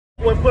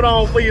What put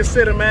on for your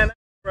city, man.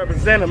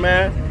 Representative,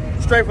 man.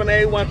 Straight from the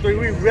 813.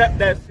 We rep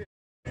that shit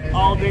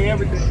all day,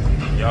 every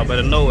day. Y'all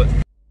better know it.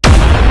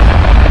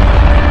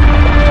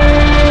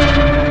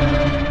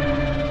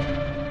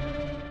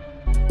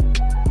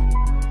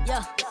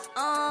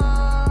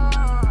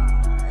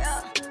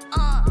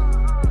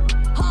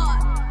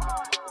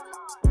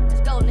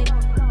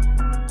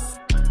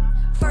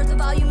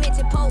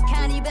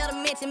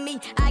 Me,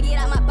 I get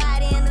out my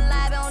body in the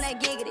lobby on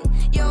that giggity.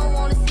 You don't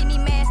wanna see me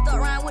man stuck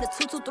around with a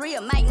 223,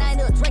 a Mike 9,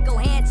 a Draco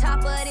hand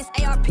chopper, this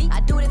ARP.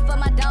 I do this for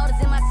my daughters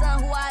and my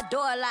son who I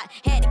adore a lot.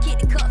 Had to kick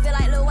the cup, feel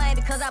like Lil Wayne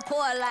because I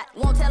pour a lot.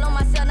 Won't tell on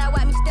myself, now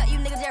watch me step, you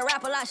niggas just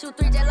rap a lot. Shoot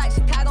 3 just like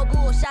Chicago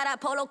Bulls, shout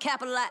out Polo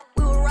Cap a lot.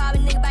 We were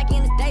robbing niggas back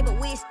in the day, but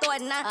we ain't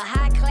starting now. A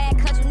high class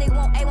country nigga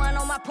want A1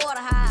 on my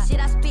porter high.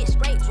 Shit I spit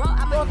straight drunk.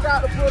 I'm fuck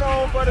out to put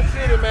on for the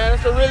city, man.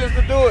 It's the realest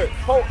to do it.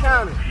 Polk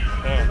County.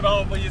 Put it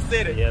on for your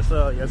city. Yes,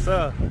 sir. Yes,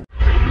 sir.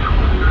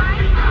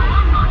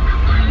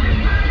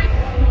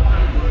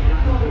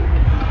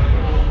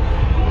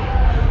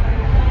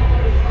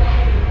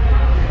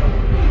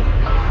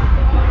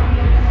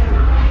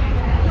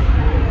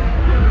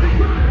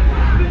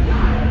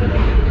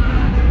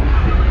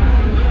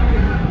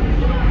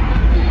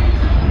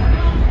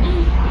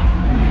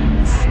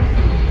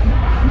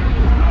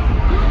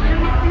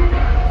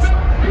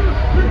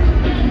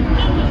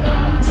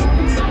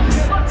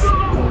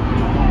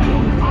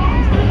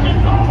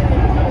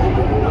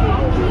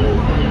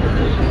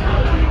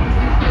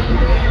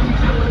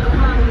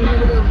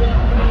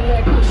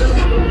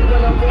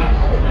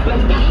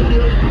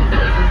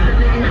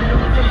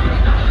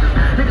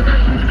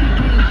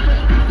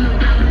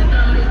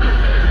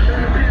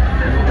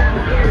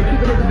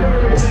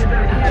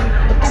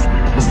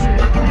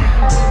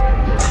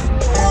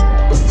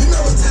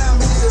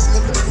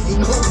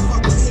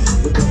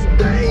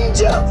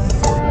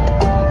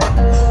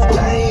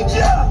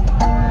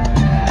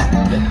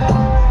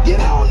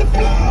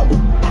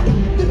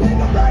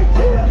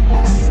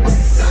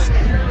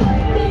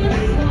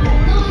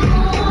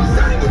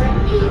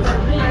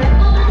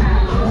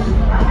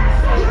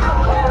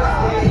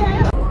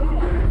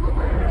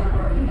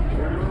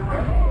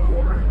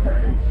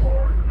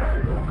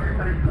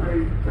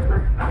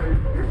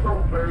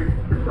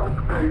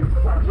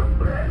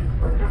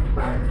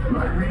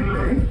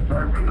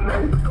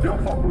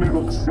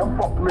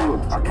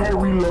 I can't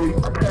relate.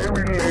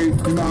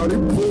 Now they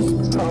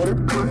push,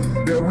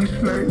 there we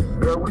slay,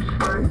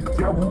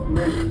 yeah we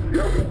make,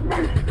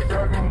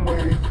 seven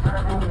ways,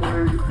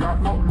 y'all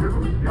fuck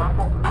niggas, y'all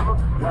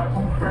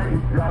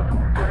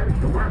too fake,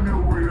 the way you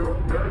real,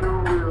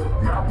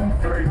 y'all too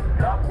fake,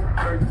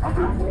 I'm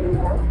just for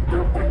war,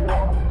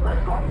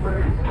 let's go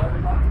play,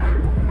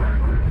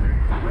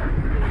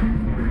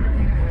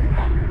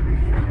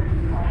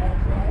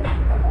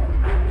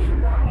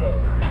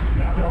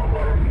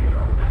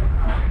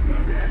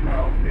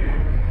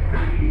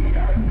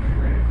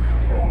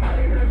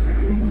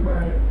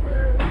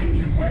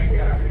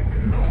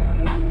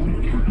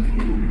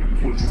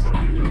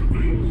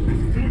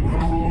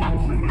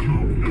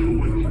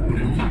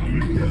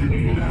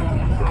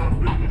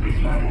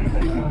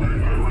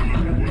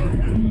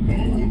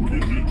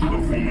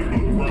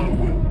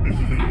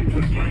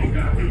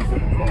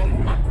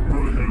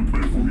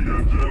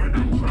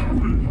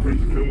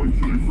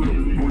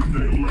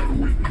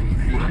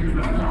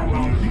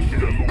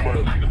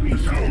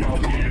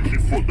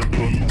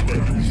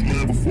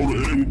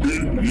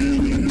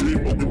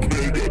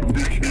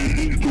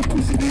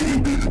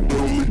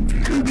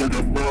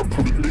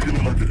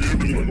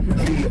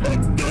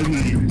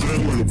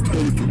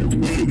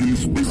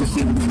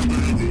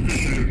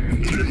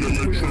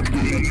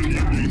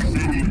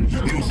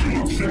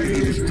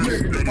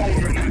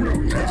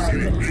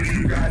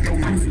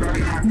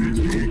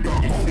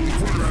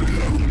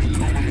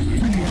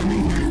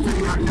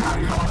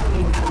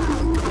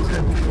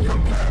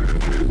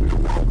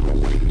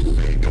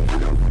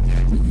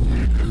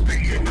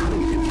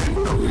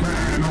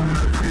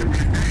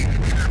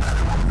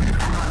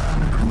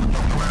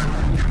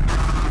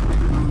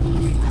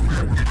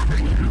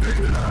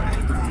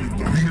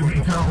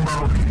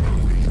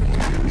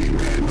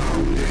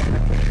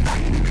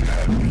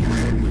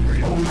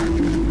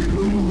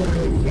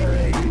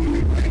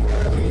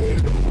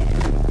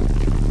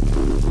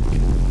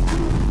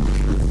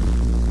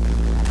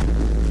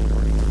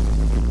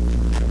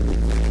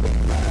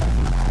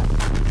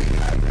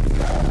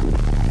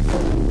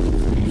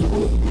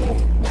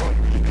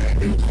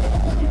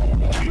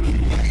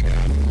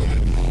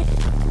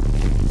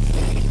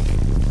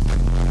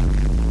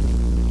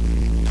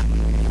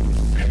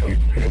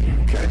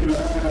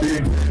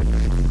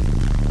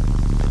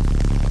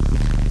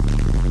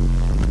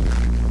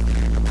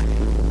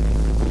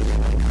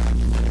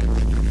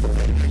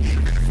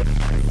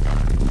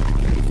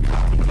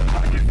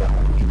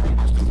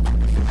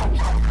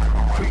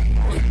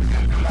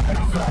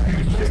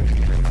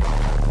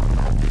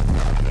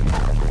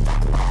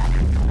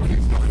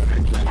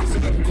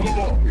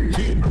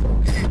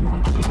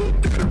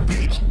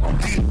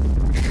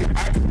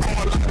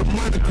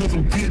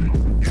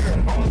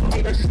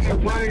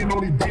 that rain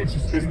on these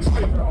bitches. It's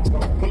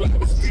tight. Pull out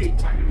the stick.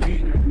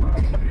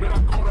 Man,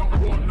 I caught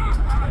up one. I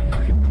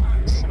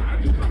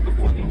just got the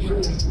fucking joy.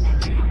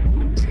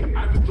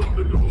 I just dropped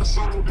the little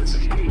song that's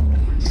in here.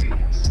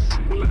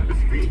 Pull out the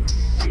stick.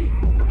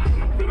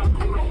 Man, I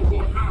caught up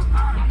one. I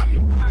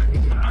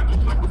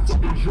just got the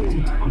fucking joy.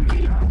 I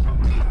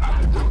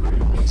just dropped the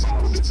little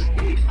song that's in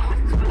here.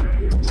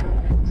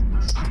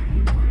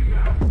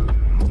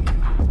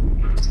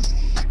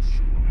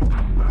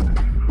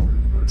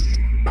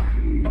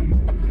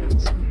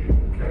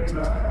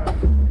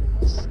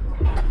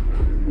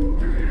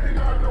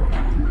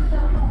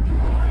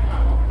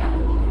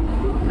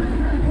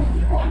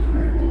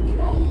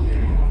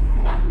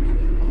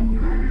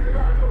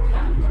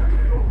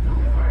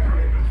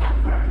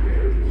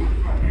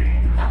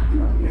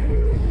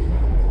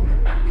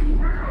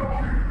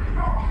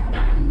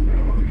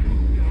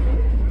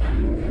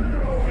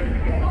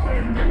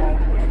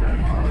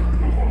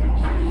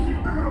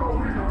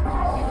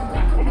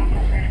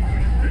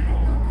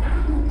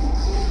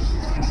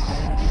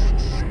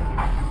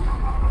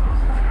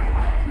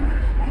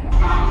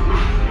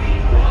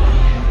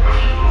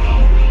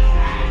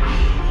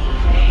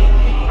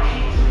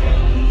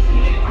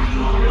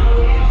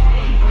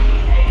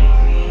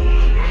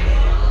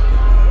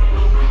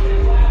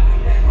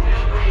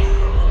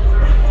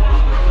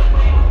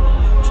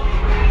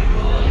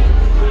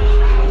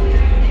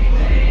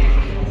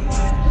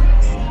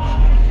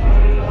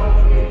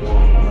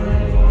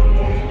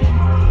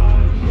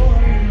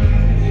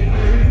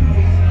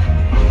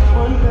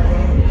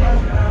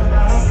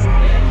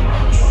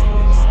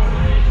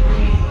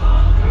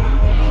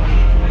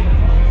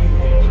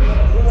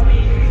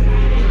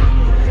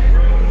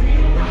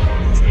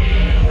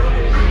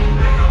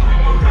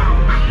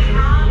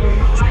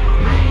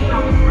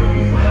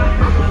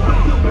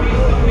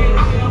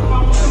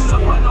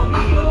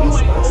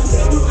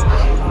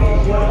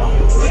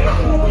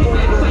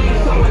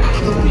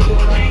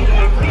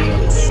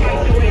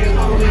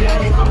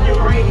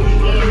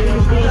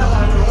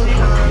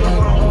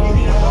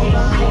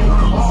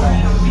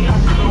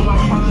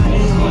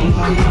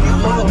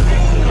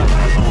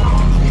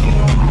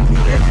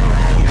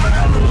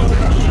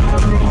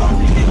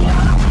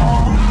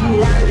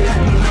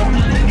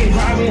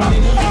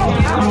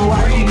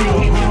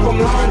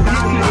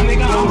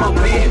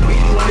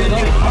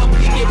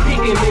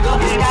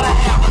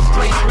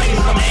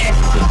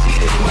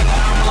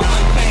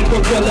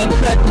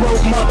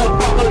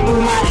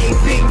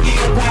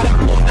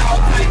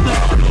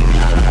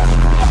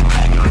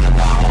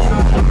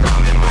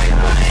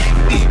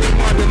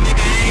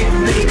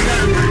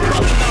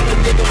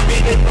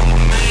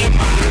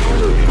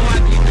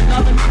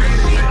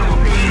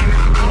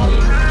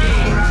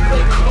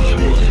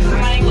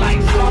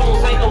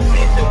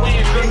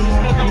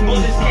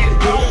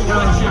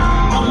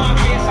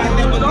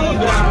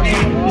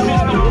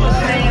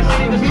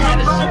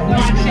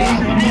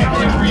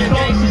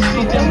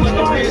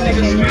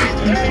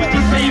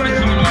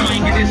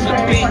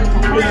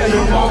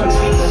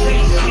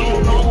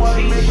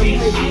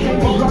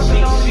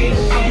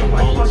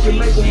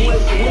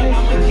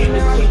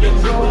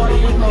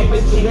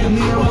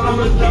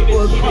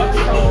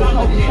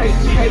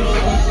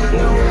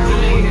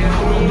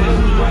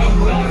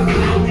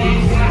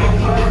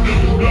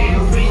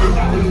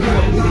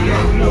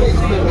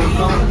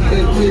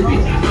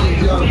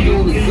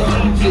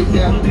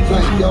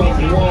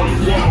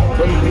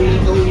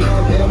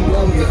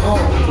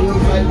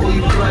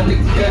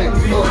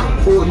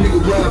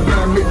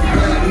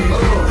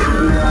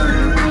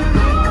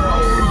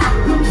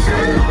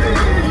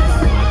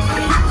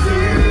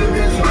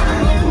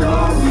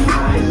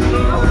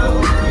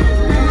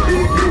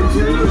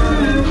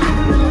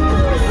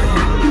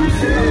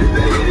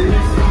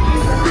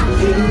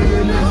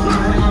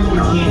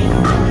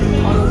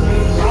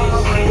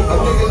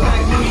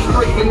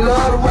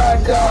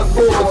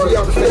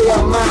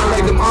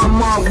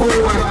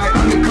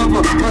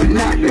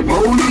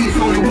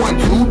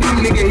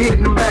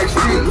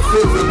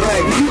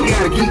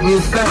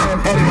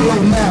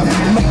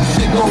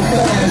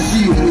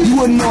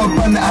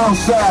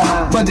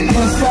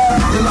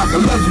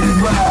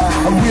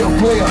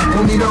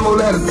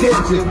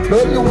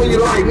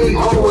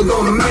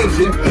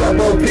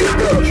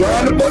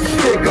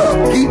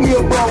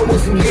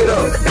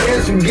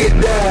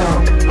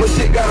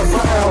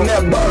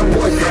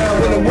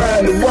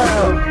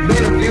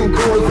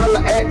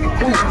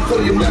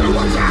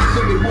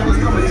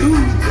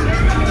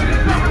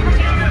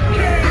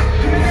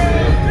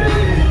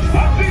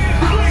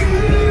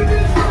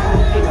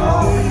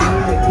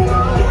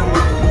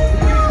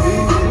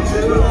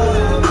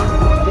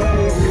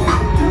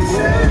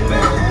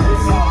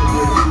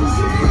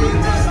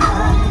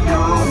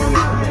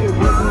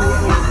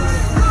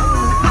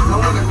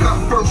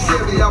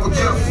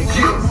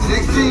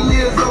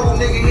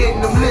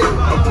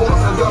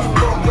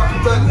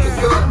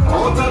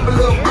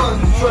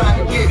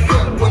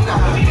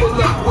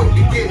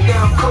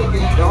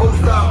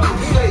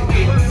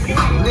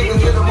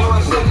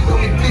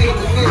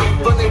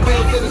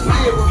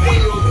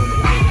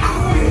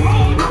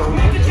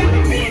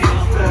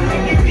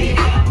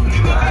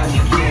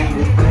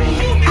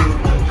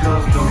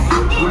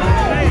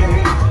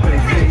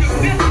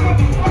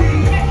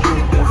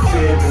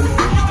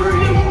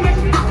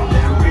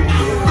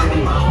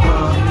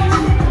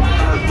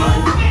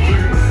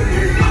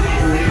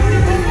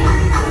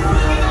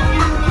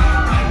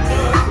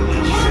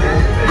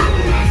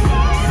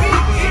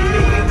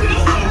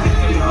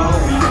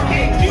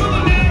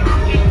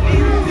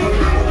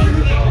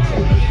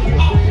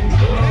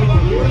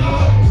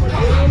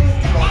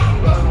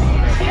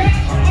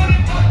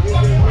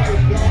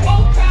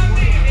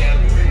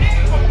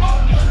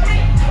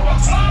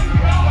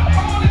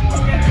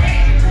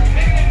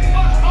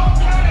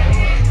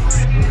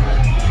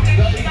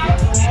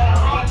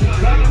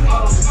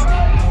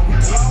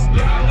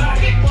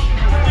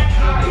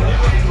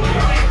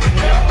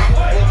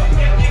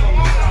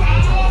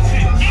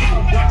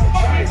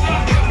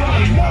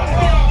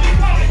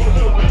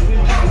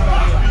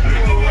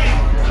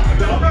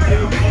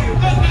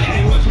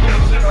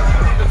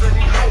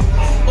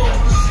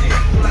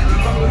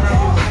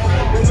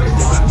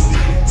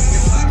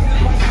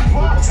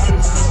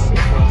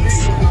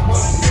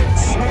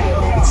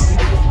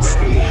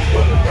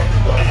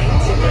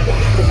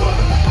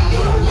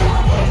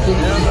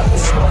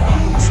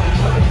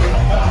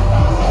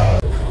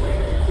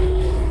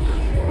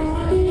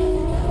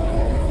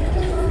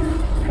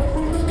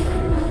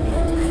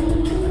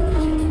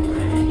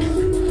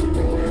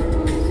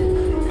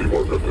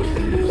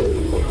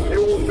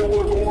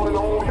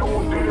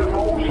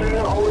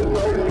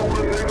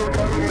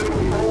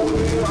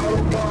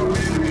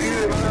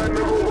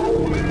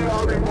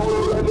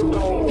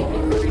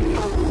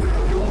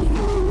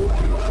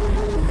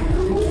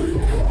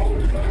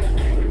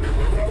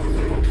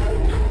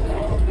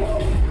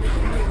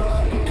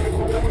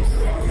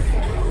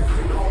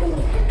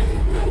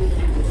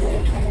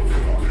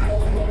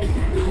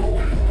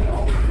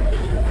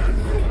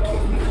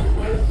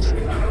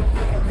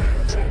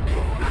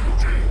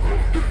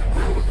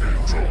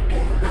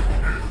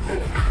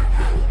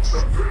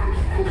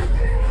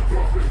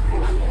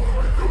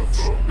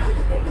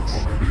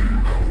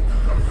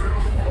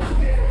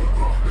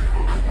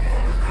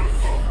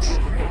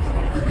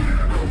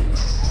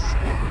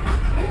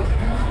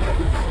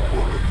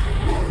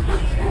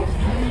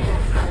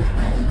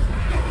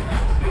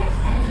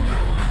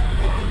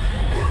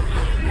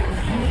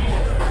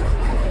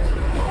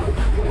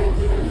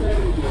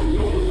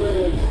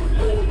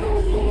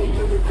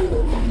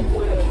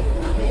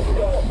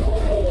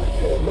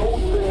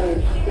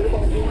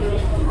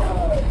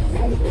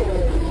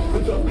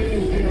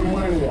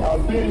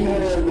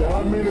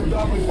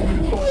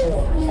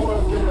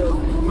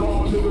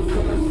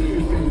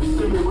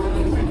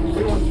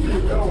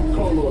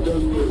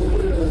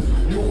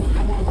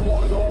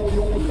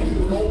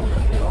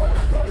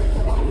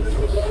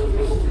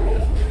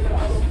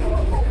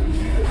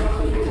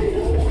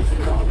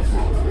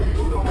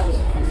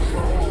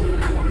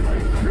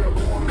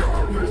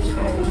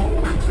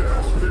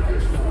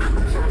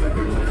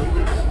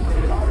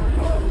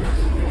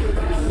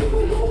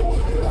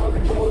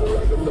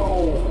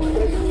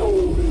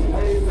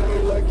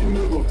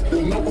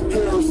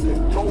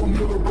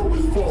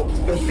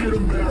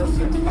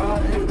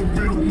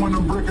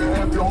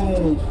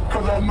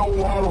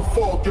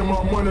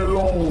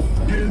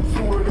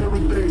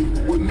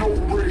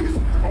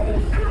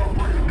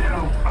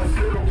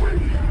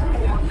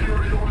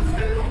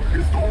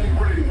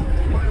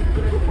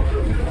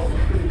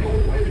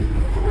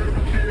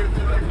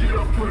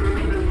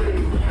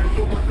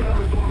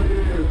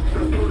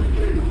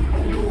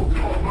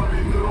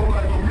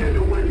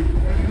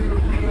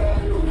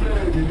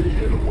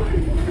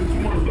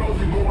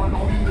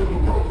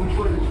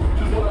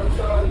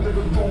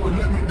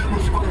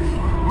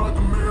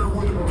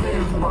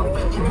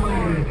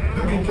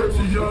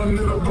 Young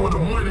nigga for the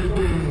money.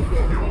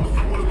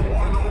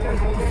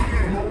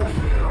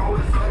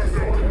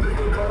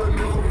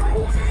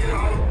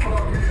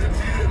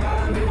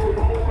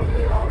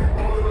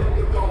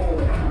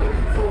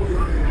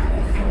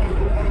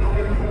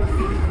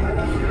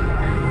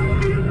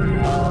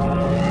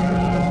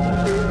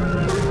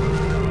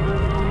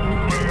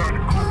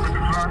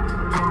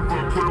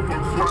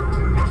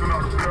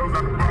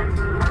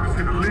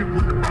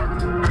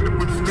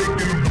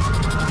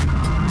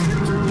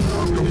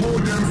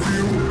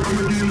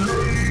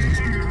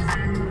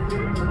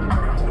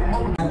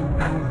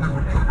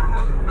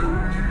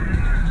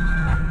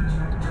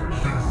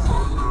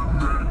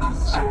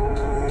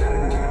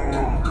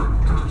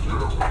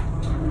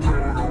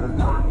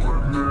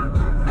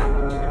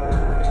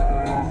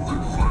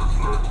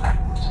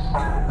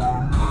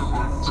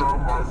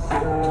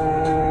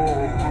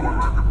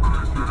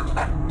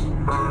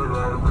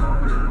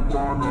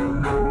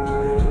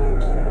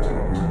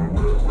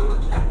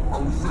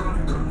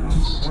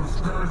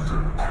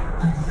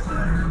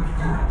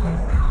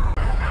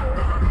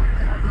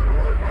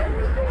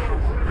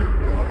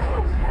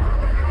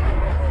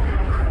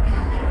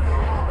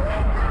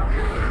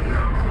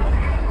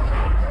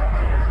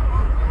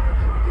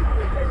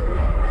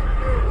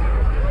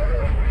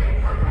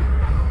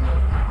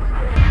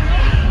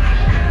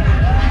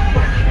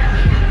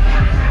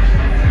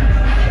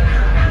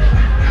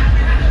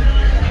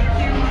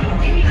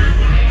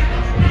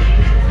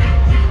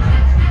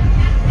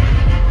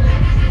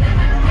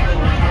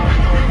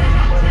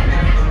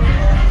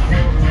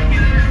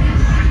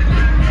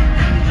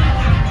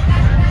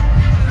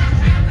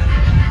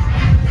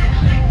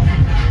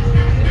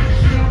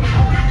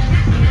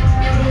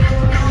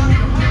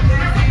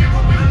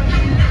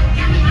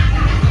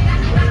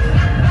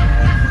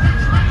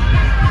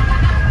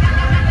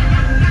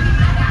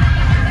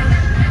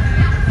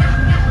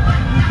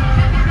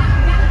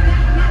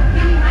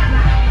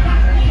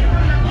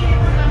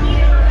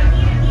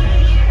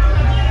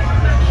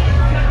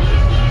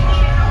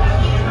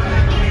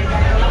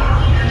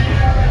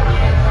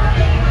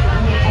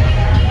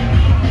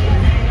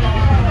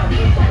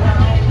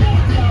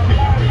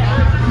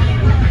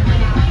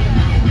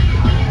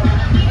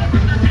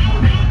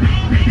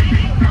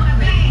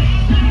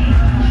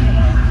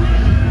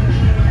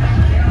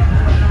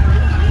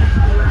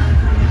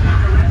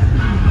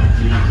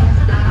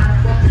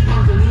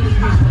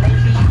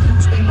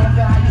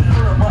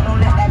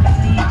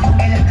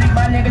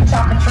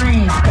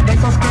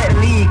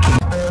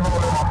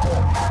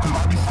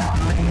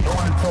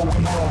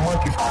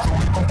 looking. So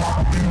we gon' pop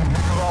a bean.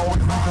 Niggas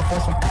always looking for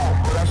some talk,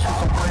 but that shit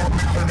so brand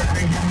new, and that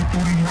they hit me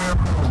through these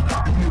headphones.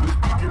 These niggas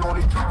speaking on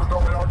these trippers,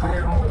 don't let our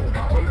dead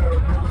home.